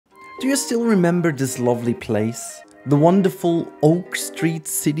Do you still remember this lovely place? The wonderful Oak Street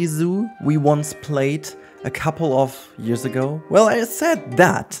City Zoo we once played a couple of years ago? Well, I said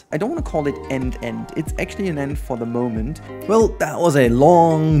that. I don't want to call it end. It's actually an end for the moment. Well, that was a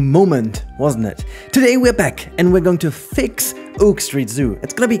long moment, wasn't it? Today we're back and we're going to fix Oak Street Zoo.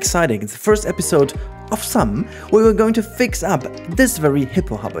 It's gonna be exciting. It's the first episode of some where we're going to fix up this very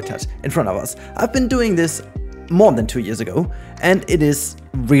hippo habitat in front of us. I've been doing this more than 2 years ago, and it is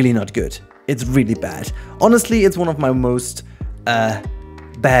really not good. It's really bad. Honestly, it's one of my most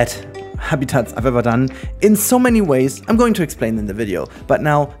bad habitats I've ever done in so many ways. I'm going to explain in the video, but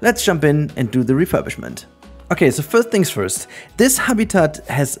now let's jump in and do the refurbishment. Okay, so first things first, this habitat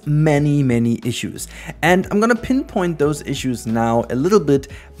has many issues, and I'm gonna pinpoint those issues now a little bit,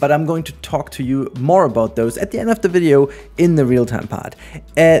 but I'm going to talk to you more about those at the end of the video in the real-time part.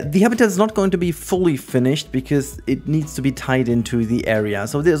 The habitat is not going to be fully finished because it needs to be tied into the area,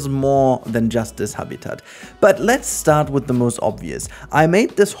 so there's more than just this habitat. But let's start with the most obvious. I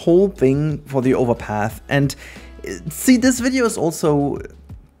made this whole thing for the Overpass, and see, this video is also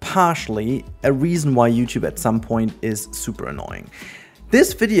partially a reason why YouTube at some point is super annoying.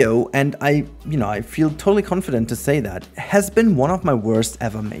 This video, and I feel totally confident to say that, has been one of my worst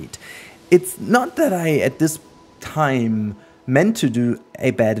ever made. It's not that I at this time meant to do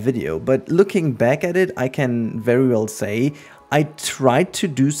a bad video, but looking back at it, I can very well say I tried to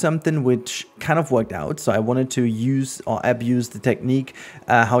do something which kind of worked out. So I wanted to use or abuse the technique,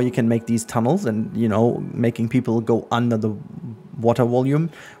 how you can make these tunnels and, making people go under the water volume,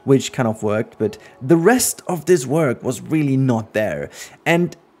 which kind of worked. But the rest of this work was really not there.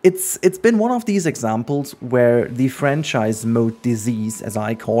 And it's been one of these examples where the franchise mode disease, as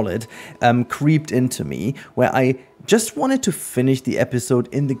I call it, creeped into me, where I just wanted to finish the episode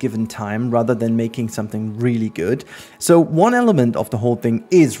in the given time rather than making something really good. So one element of the whole thing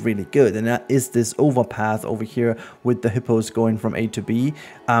is really good, and that is this overpass over here with the hippos going from A to B.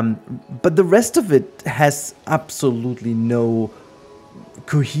 But the rest of it has absolutely no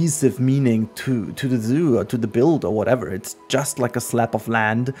cohesive meaning to the zoo or to the build or whatever. It's just like a slab of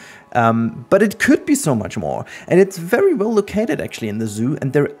land, but it could be so much more, and it's very well located actually in the zoo,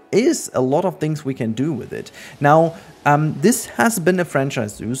 and there is a lot of things we can do with it. Now, this has been a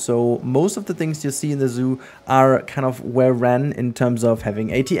franchise zoo, so most of the things you see in the zoo are kind of well ran in terms of having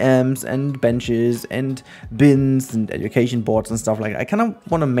ATMs and benches and bins and education boards and stuff like that. I kind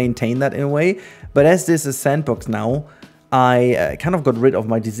of want to maintain that in a way, but as this is sandbox now, I kind of got rid of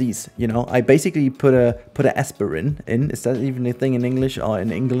my disease, I basically put a aspirin in. Is that even a thing in English, or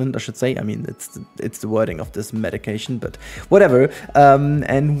in England, I should say? I mean, it's the wording of this medication, but whatever.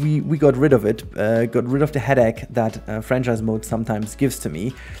 And we got rid of it, got rid of the headache that franchise mode sometimes gives to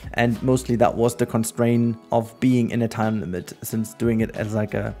me, and mostly that was the constraint of being in a time limit, since doing it as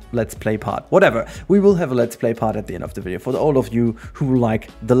like a let's play part. Whatever, we will have a let's play part at the end of the video for all of you who like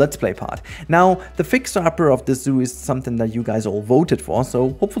the let's play part. Now, the FixerUpper of this zoo is something that you guys all voted for,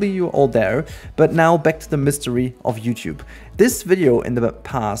 so hopefully you're all there. But now back to the mystery of YouTube. This video in the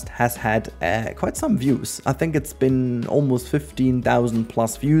past has had quite some views. I think it's been almost 15,000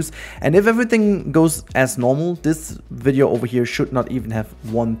 plus views, and if everything goes as normal, this video over here should not even have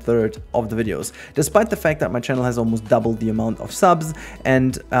 1/3 of the videos, despite the fact that my channel has almost doubled the amount of subs,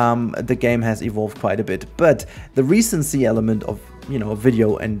 and the game has evolved quite a bit. But the recency element of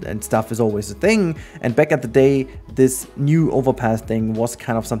video and stuff is always a thing, and back at the day, this new Overpass thing was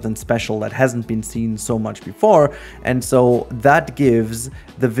kind of something special that hasn't been seen so much before, and so that gives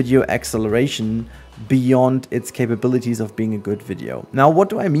the video acceleration beyond its capabilities of being a good video. Now, what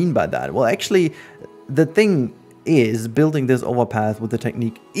do I mean by that? Well, actually, the thing is, building this Overpass with the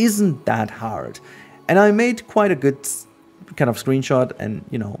technique isn't that hard, and I made quite a good kind of screenshot and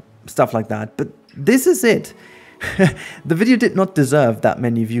stuff like that, but this is it. The video did not deserve that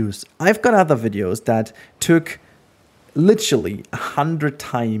many views. I've got other videos that took literally 100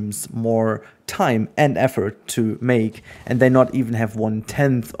 times more time and effort to make, and they not even have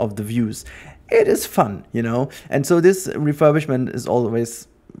 1/10 of the views. It is fun, and so this refurbishment is always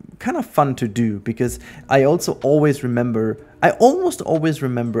kind of fun to do, because I almost always remember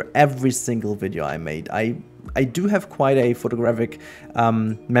every single video I made. I do have quite a photographic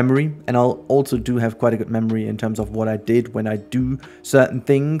memory, and I'll also do have quite a good memory in terms of what I did when I do certain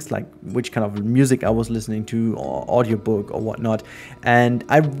things, like which kind of music I was listening to or audiobook or whatnot. And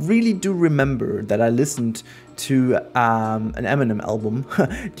I really do remember that I listened to an Eminem album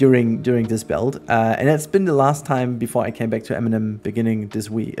during this build, and it's been the last time before I came back to Eminem beginning this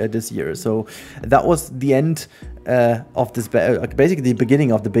year. So that was the end of this, basically the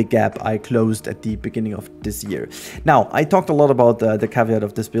beginning of the big gap I closed at the beginning of this year. Now, I talked a lot about the caveat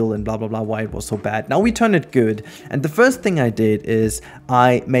of this build and blah blah blah, why it was so bad. Now we turned it good, and the first thing I did is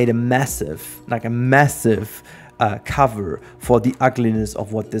I made a massive cover for the ugliness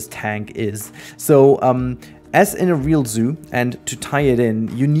of what this tank is. So as in a real zoo, and to tie it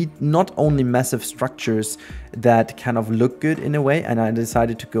in, you need not only massive structures that kind of look good in a way, and I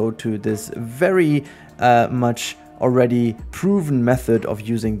decided to go to this very much already proven method of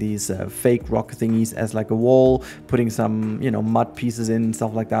using these fake rock thingies as like a wall, putting some, you know, mud pieces in,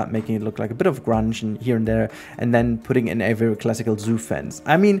 stuff like that, making it look like a bit of grunge and here and there, and then putting in a very classical zoo fence.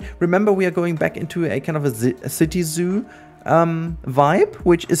 I mean, remember, we are going back into a kind of a city zoo vibe,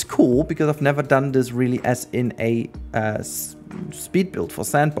 which is cool because I've never done this really as in a speed build for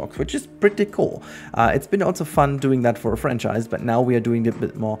sandbox, which is pretty cool. It's been also fun doing that for a franchise, but now we are doing it a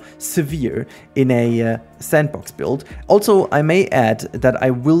bit more severe in a sandbox build. Also, I may add that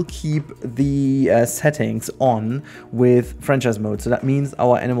I will keep the settings on with franchise mode, so that means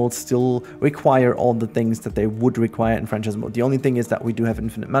our animals still require all the things that they would require in franchise mode. The only thing is that we do have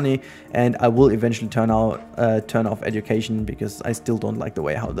infinite money, and I will eventually turn off education because I still don't like the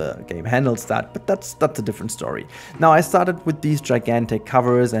way how the game handles that, but that's a different story. Now, I started with these gigantic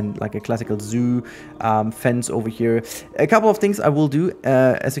covers and like a classical zoo fence over here. A couple of things I will do,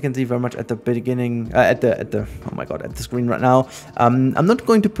 as you can see very much at the beginning, at the oh my god, at the screen right now. I'm not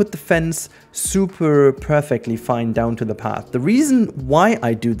going to put the fence super perfectly fine down to the path. The reason why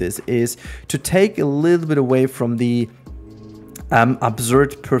I do this is to take a little bit away from the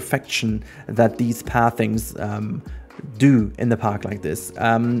absurd perfection that these pathings do in the park like this.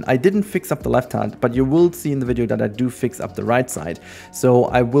 I didn't fix up the left hand, but you will see in the video that I do fix up the right side. So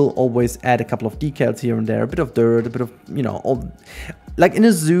I will always add a couple of decals here and there, a bit of dirt, a bit of, you know, all. Like in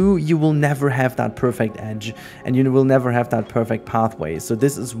a zoo, you will never have that perfect edge, and you will never have that perfect pathway. So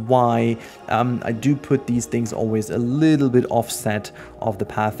this is why I do put these things always a little bit offset of the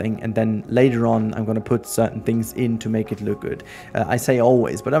pathing, and then later on I'm going to put certain things in to make it look good. I say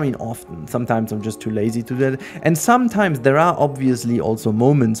always, but I mean often. Sometimes I'm just too lazy to do that, and sometimes there are obviously also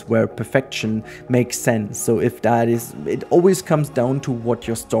moments where perfection makes sense. So if that is, it always comes down to what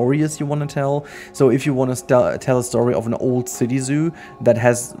your story is you want to tell. So if you want to tell a story of an old city zoo that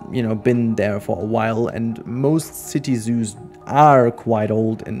has, you know, been there for a while, and most city zoos are quite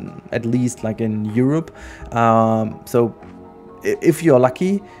old, in at least like in Europe. So if you're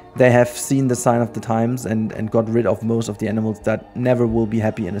lucky, they have seen the sign of the times and got rid of most of the animals that never will be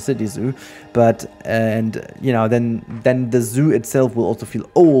happy in a city zoo. But, and you know, then the zoo itself will also feel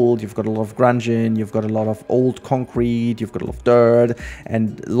old. You've got a lot of grunge in, you've got a lot of old concrete, you've got a lot of dirt,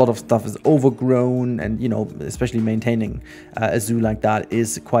 and a lot of stuff is overgrown, and, you know, especially maintaining a zoo like that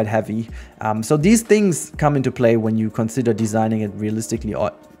is quite heavy. So these things come into play when you consider designing it realistically,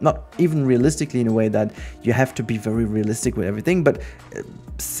 or not even realistically in a way that you have to be very realistic with everything, but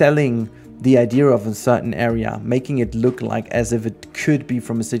selling the idea of a certain area, making it look like as if it could be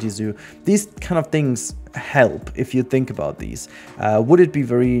from a city zoo. These kind of things help if you think about these. Would it be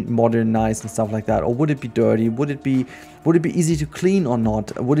very modern, nice and stuff like that, or would it be dirty? Would it be easy to clean or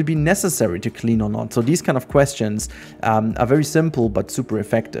not? Would it be necessary to clean or not? So these kind of questions are very simple but super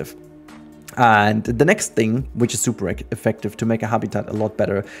effective. And the next thing, which is super effective to make a habitat a lot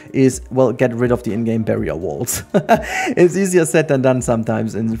better, is, well, get rid of the in-game barrier walls. It's easier said than done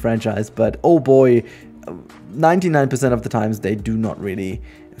sometimes in the franchise, but oh boy, 99% of the times they do not really,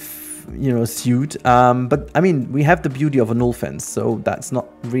 you know, suit. But I mean, we have the beauty of a null fence, so that's not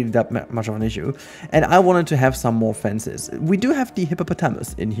really that much of an issue. And I wanted to have some more fences. We do have the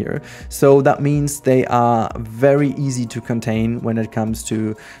hippopotamus in here, so that means they are very easy to contain when it comes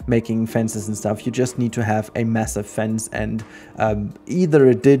to making fences and stuff. You just need to have a massive fence and either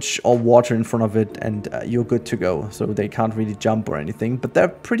a ditch or water in front of it, and you're good to go. So they can't really jump or anything, but they're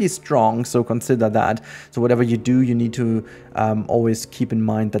pretty strong, so consider that. So whatever you do, you need to always keep in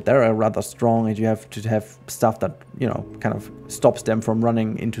mind that they're rather strong, and you have to have stuff that, you know, kind of stops them from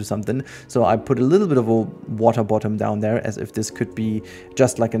running into something. So I put a little bit of a water bottom down there, as if this could be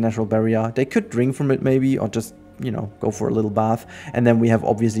just like a natural barrier. They could drink from it maybe, or just, you know, go for a little bath. And then we have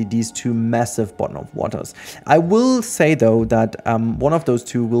obviously these two massive bottom of waters. I will say though that one of those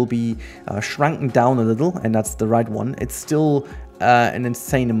two will be shrunken down a little, and that's the right one. It's still an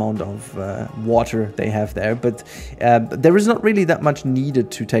insane amount of water they have there, but there is not really that much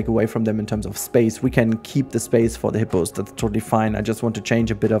needed to take away from them in terms of space. We can keep the space for the hippos, that's totally fine. I just want to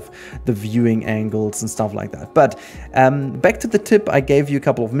change a bit of the viewing angles and stuff like that. But back to the tip I gave you a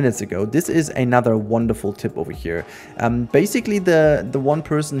couple of minutes ago. This is another wonderful tip over here. Basically the one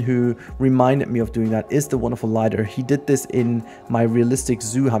person who reminded me of doing that is the wonderful Lighter. He did this in my realistic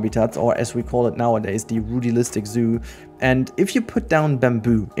zoo habitats, or as we call it nowadays, the Rudilistic zoo. And if you put down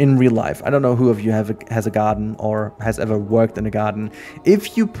bamboo in real life, I don't know who of you has a garden or has ever worked in a garden.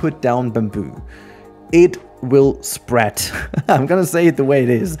 If you put down bamboo, it will spread. I'm gonna say it the way it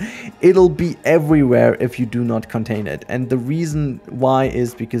is. It'll be everywhere if you do not contain it. And the reason why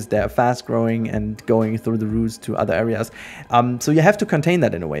is because they're fast growing and going through the roots to other areas. So you have to contain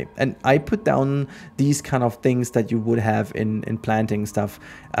that in a way. And I put down these kind of things that you would have in planting stuff,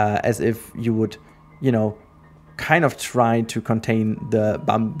 as if you would, you know, kind of try to contain the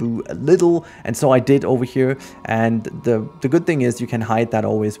bamboo a little, and so I did over here. And the good thing is you can hide that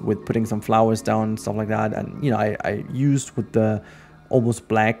always with putting some flowers down, stuff like that. And you know, I used with the almost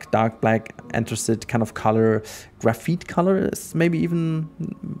black, dark black anthracite kind of color, graphite color is maybe even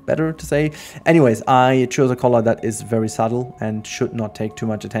better to say. Anyways, I chose a color that is very subtle and should not take too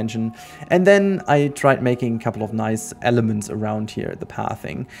much attention. And then I tried making a couple of nice elements around here, the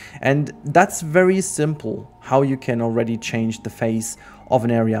pathing. And that's very simple, how you can already change the face of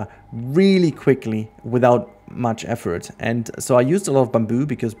an area really quickly without much effort. And so I used a lot of bamboo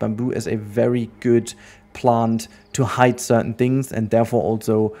because bamboo is a very good plant to hide certain things, and therefore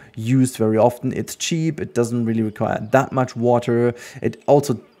also used very often. It's cheap, it doesn't really require that much water, it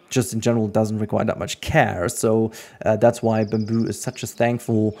also just in general doesn't require that much care. So that's why bamboo is such a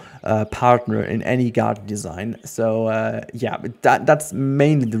thankful partner in any garden design. So yeah, that's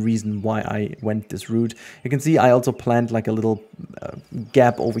mainly the reason why I went this route. You can see I also planned like a little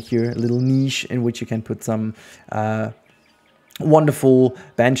gap over here, a little niche in which you can put some wonderful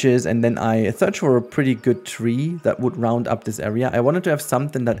benches, and then I searched for a pretty good tree that would round up this area. I wanted to have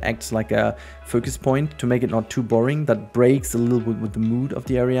something that acts like a focus point to make it not too boring, that breaks a little bit with the mood of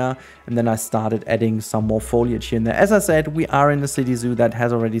the area. And then I started adding some more foliage here and there. As I said, we are in a city zoo that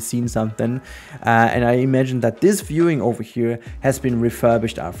has already seen something, and I imagine that this viewing over here has been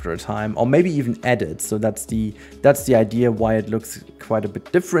refurbished after a time, or maybe even added. So that's the idea why it looks quite a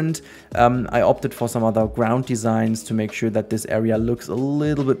bit different. I opted for some other ground designs to make sure that this area looks a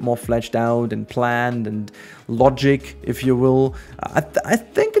little bit more fleshed out and planned and logic, if you will. I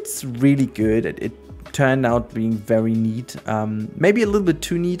think it's really good. It turned out being very neat, maybe a little bit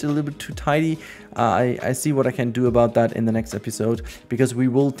too neat, a little bit too tidy. I see what I can do about that in the next episode, because we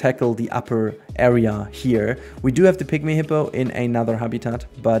will tackle the upper area here. We do have the pygmy hippo in another habitat,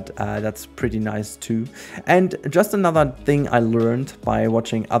 but that's pretty nice too. And just another thing I learned by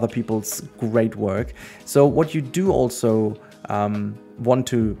watching other people's great work. So what you do also want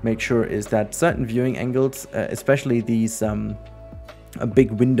to make sure is that certain viewing angles, especially these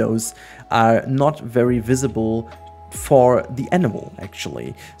big windows, are not very visible for the animal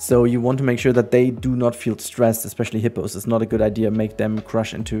actually. So you want to make sure that they do not feel stressed, especially hippos. It's not a good idea make them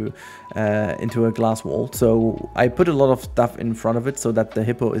crush into a glass wall. So I put a lot of stuff in front of it so that the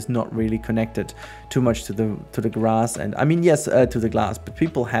hippo is not really connected too much to the grass, and I mean, yes, to the glass, but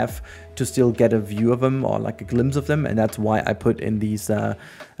people have to still get a view of them or like a glimpse of them, and that's why I put in these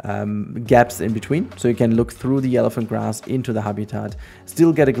gaps in between, so you can look through the elephant grass into the habitat,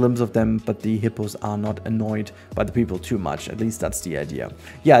 still get a glimpse of them, but the hippos are not annoyed by the people too much. At least that's the idea.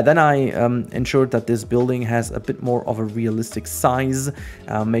 Yeah, then I ensured that this building has a bit more of a realistic size,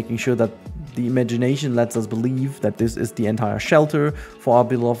 making sure that the imagination lets us believe that this is the entire shelter for our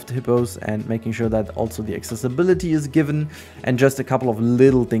beloved hippos, and making sure that also the accessibility is given, and just a couple of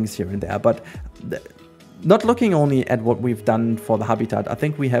little things here and there. But not looking only at what we've done for the habitat, I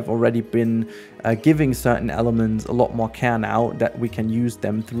think we have already been giving certain elements a lot more care now, that we can use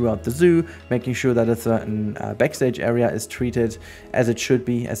them throughout the zoo, making sure that a certain backstage area is treated as it should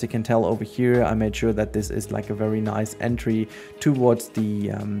be. As you can tell over here, I made sure that this is like a very nice entry towards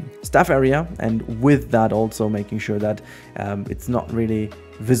the staff area, and with that also making sure that it's not really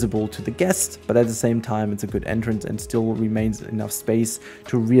visible to the guest, but at the same time it's a good entrance and still remains enough space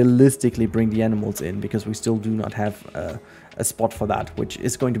to realistically bring the animals in, because we still do not have a a spot for that, which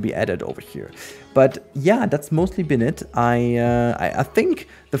is going to be added over here. But yeah, that's mostly been it. I think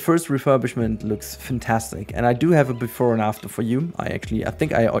the first refurbishment looks fantastic, and I do have a before and after for you. I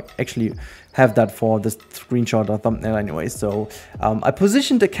think I actually have that for this screenshot or thumbnail anyway. So I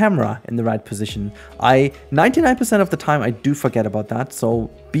positioned the camera in the right position. 99% of the time I do forget about that, so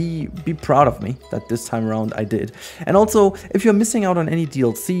be proud of me that this time around I did. And also, if you're missing out on any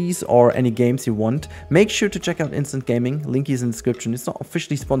DLCs or any games you want, make sure to check out Instant Gaming. Link is in the description. It's not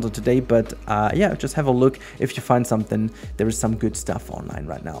officially sponsored today, but yeah, just have a look. If you find something, there is some good stuff online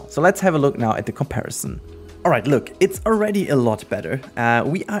right now. So let's have a look now at the comparison. Alright, look, it's already a lot better.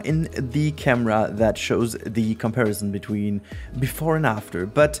 We are in the camera that shows the comparison between before and after,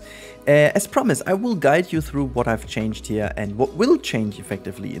 but as promised, I will guide you through what I've changed here and what will change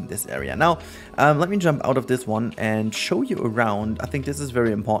effectively in this area. Now, let me jump out of this one and show you around. I think this is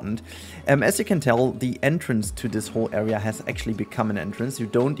very important. As you can tell, the entrance to this whole area has actually become an entrance. You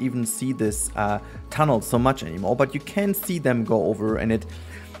don't even see this tunnel so much anymore, but you can see them go over, and it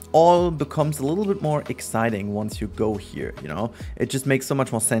all becomes a little bit more exciting once you go here, you know. It just makes so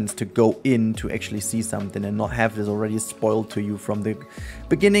much more sense to go in to actually see something and not have this already spoiled to you from the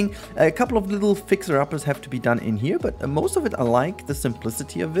beginning. A couple of little fixer-uppers have to be done in here, but most of it, I like the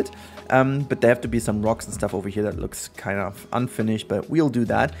simplicity of it. But there have to be some rocks and stuff over here that looks kind of unfinished, but we'll do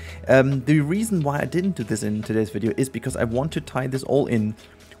that. The reason why I didn't do this in today's video is because I want to tie this all in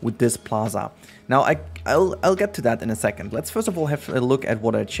with this plaza. Now I'll get to that in a second. Let's first of all have a look at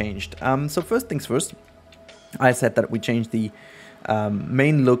what I changed. So first things first, I said that we changed the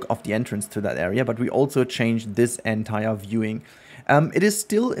main look of the entrance to that area, but we also changed this entire viewing. It is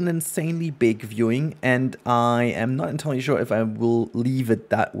still an insanely big viewing, and I am not entirely sure if I will leave it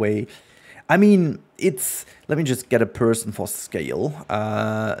that way. I mean, let me just get a person for scale.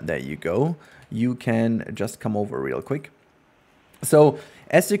 There you go. You can just come over real quick. So,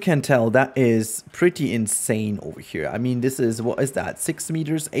 as you can tell, that is pretty insane over here. I mean, this is, what is that, 6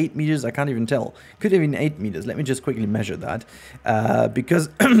 meters, 8 meters? I can't even tell. Could have been 8 meters. Let me just quickly measure that. Because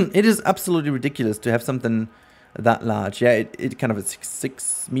it is absolutely ridiculous to have something that large. Yeah, it kind of is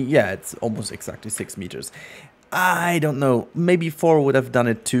 6 meters. Yeah, it's almost exactly 6 meters. I don't know, maybe 4 would have done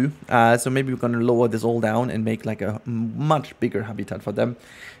it too, so maybe we're going to lower this all down and make like a much bigger habitat for them,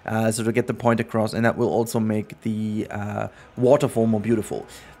 so to get the point across, and that will also make the waterfall more beautiful.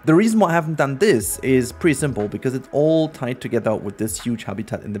 The reason why I haven't done this is pretty simple, because it's all tied together with this huge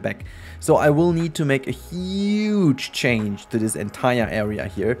habitat in the back. So I will need to make a huge change to this entire area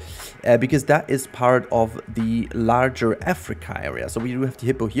here, because that is part of the larger Africa area. So we do have the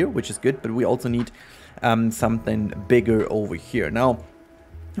hippo here, which is good, but we also need something bigger over here. Now,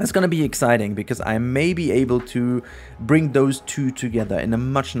 it's going to be exciting because I may be able to bring those two together in a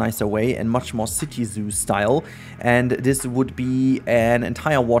much nicer way and much more city zoo style. And this would be an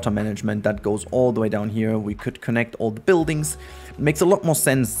entire water management that goes all the way down here. We could connect all the buildings. It makes a lot more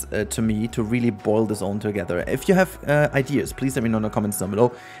sense to me to really boil this all together. If you have ideas, please let me know in the comments down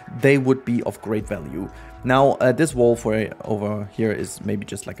below. They would be of great value. Now, this wall for over here is maybe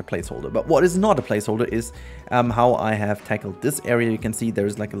just like a placeholder, but what is not a placeholder is how I have tackled this area. You can see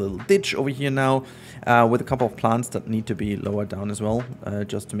there's like a little ditch over here now with a couple of plants that need to be lowered down as well,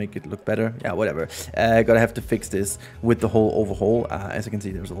 just to make it look better. Yeah, whatever. Gotta have to fix this with the whole overhaul. As you can see,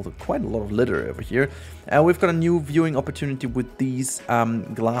 there's also quite a lot of litter over here. We've got a new viewing opportunity with these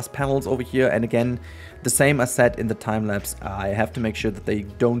glass panels over here, and again, the same as said in the time-lapse, I have to make sure that they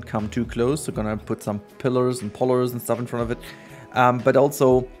don't come too close. So gonna put some pillars and polars and stuff in front of it. But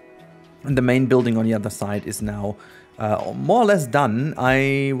also, the main building on the other side is now more or less done.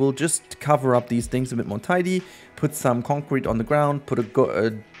 I will just cover up these things a bit more tidy, put some concrete on the ground, put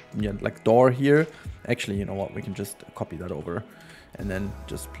a like door here. Actually, you know what, we can just copy that over and then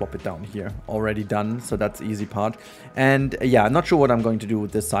just plop it down here. Already done, so that's the easy part. And yeah, I'm not sure what I'm going to do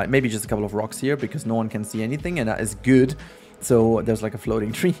with this side. Maybe just a couple of rocks here because no one can see anything, and that is good. So there's like a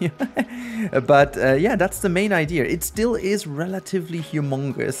floating tree here. But yeah, that's the main idea. It still is relatively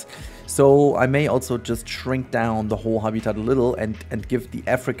humongous. So I may also just shrink down the whole habitat a little and give the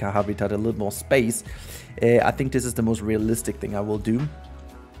Africa habitat a little more space. I think this is the most realistic thing I will do.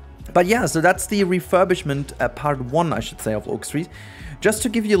 But yeah, so that's the refurbishment part 1, I should say, of Oak Street. Just to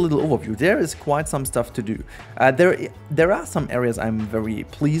give you a little overview, there is quite some stuff to do. There are some areas I'm very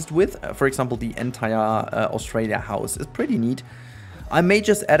pleased with. For example, the entire Australia house is pretty neat. I may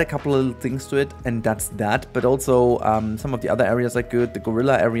just add a couple of little things to it, and that's that. But also, some of the other areas are good. The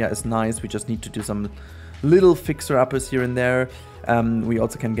gorilla area is nice. We just need to do some little fixer-uppers here and there. We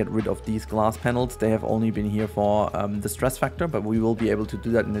also can get rid of these glass panels. They have only been here for the stress factor, but we will be able to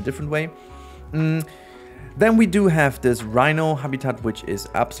do that in a different way. Then we do have this rhino habitat, which is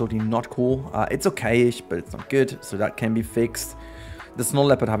absolutely not cool. It's okay-ish, but it's not good, so that can be fixed. The snow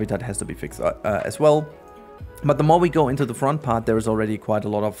leopard habitat has to be fixed as well. But the more we go into the front part, there is already quite a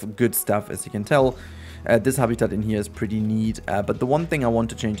lot of good stuff, as you can tell. This habitat in here is pretty neat, but the one thing I want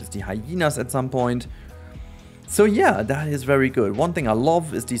to change is the hyenas at some point. So yeah, that is very good. One thing I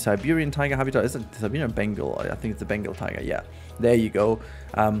love is the Siberian tiger habitat. Is it the Siberian Bengal? I think it's the Bengal tiger, yeah. There you go.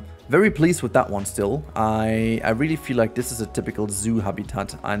 Very pleased with that one still. I really feel like this is a typical zoo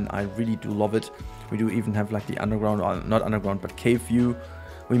habitat, and I really do love it. We do even have like the underground, or not underground, but cave view.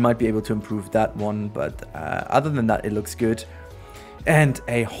 We might be able to improve that one, but other than that, it looks good. And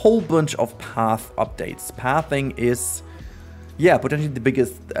a whole bunch of path updates. Pathing is, yeah, potentially the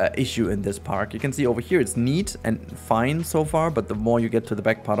biggest issue in this park. You can see over here it's neat and fine so far, but the more you get to the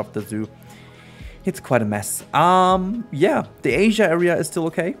back part of the zoo, it's quite a mess. Yeah, the Asia area is still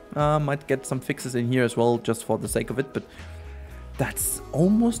okay. Might get some fixes in here as well, just for the sake of it, but that's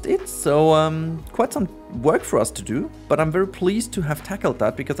almost it. So quite some work for us to do, but I'm very pleased to have tackled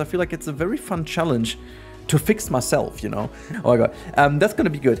that, because I feel like it's a very fun challenge to fix myself, you know. Oh my god, that's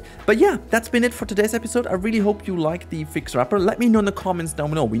gonna be good. But yeah, that's been it for today's episode. I really hope you like the FixerUpper. Let me know in the comments down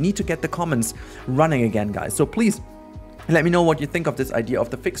below. We need to get the comments running again, guys, so please let me know what you think of this idea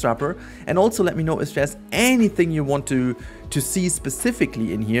of the FixerUpper, and also let me know if there's anything you want to see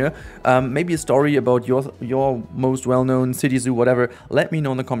specifically in here. Maybe a story about your most well-known city zoo, whatever. Let me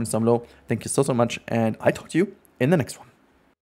know in the comments down below. Thank you so much, and I talk to you in the next one.